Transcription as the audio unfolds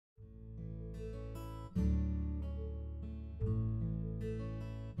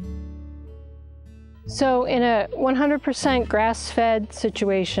So in a 100% grass-fed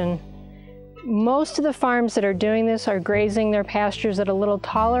situation, most of the farms that are doing this are grazing their pastures at a little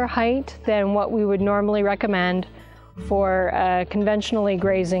taller height than what we would normally recommend for conventionally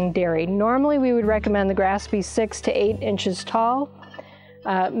grazing dairy. Normally we would recommend the grass be 6 to 8 inches tall.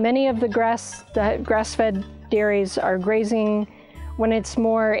 Many of the grass-fed dairies are grazing when it's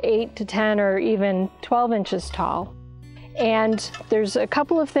more 8 to 10 or even 12 inches tall. And there's a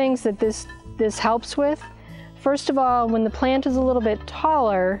couple of things that this helps with. First of all, when the plant is a little bit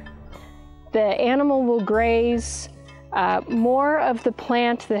taller, the animal will graze more of the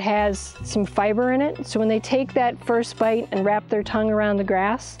plant that has some fiber in it. So when they take that first bite and wrap their tongue around the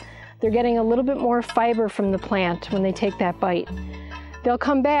grass, they're getting a little bit more fiber from the plant when they take that bite. They'll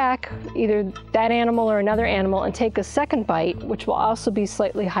come back, either that animal or another animal, and take a second bite, which will also be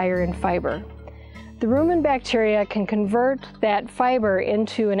slightly higher in fiber. The rumen bacteria can convert that fiber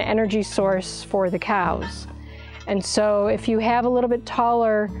into an energy source for the cows. And so if you have a little bit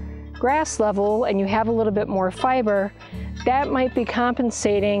taller grass level and you have a little bit more fiber, that might be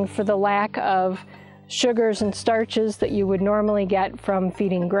compensating for the lack of sugars and starches that you would normally get from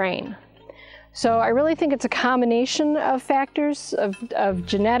feeding grain. So I really think it's a combination of factors of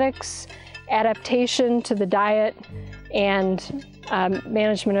genetics, adaptation to the diet, and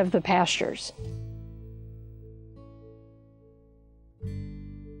management of the pastures.